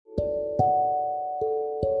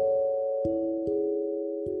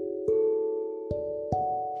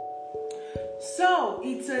So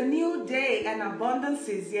it's a new day and abundance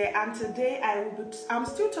is here, and today I'm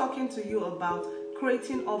still talking to you about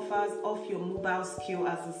creating offers of your mobile skill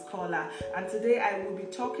as a scholar, and today I will be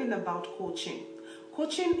talking about coaching.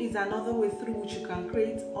 Coaching is another way through which you can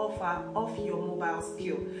create offer of your mobile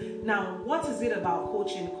skill. Now, what is it about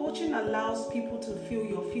coaching? Coaching allows people to feel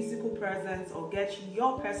your physical presence or get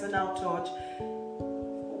your personal touch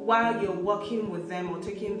while you're working with them or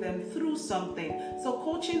taking them through something. So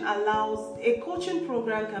a coaching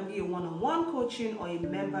program can be a one-on-one coaching or a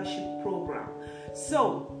membership program.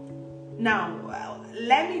 So now,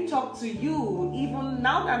 let me talk to you. Even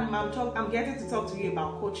now that I'm getting to talk to you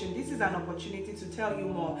about coaching, this is an opportunity to tell you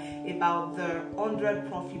more about the 100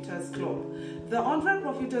 Profiters Club. The 100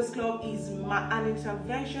 Profiters Club is an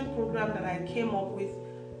intervention program that I came up with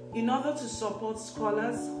in order to support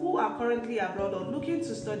scholars who are currently abroad or looking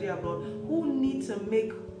to study abroad, who need to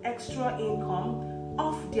make extra income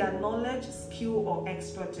of their knowledge, skill, or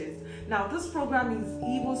expertise. Now, this program is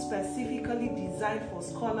even specifically designed for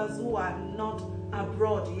scholars who are not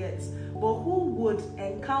abroad yet, but who would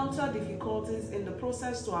encounter difficulties in the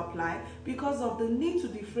process to apply because of the need to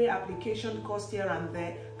defray application cost here and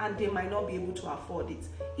there, and they might not be able to afford it.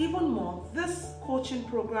 Even more, this coaching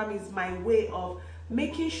program is my way of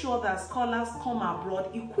making sure that scholars come abroad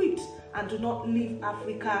equipped and do not leave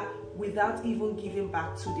Africa without even giving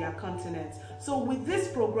back to their continent. So with this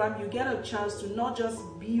program, you get a chance to not just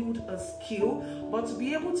build a skill, but to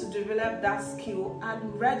be able to develop that skill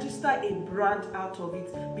and register a brand out of it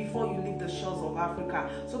before you leave the shores of Africa.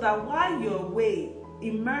 So that while you're away,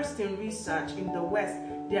 immersed in research in the West,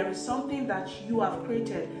 there is something that you have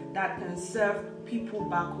created that can serve people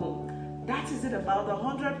back home. That is it about the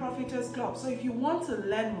 100 Profiters Club. So if you want to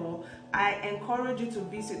learn more, I encourage you to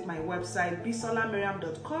visit my website,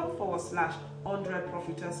 bisolamiriam.com/100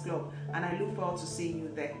 Profiters Club. And I look forward to seeing you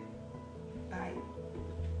there. Bye.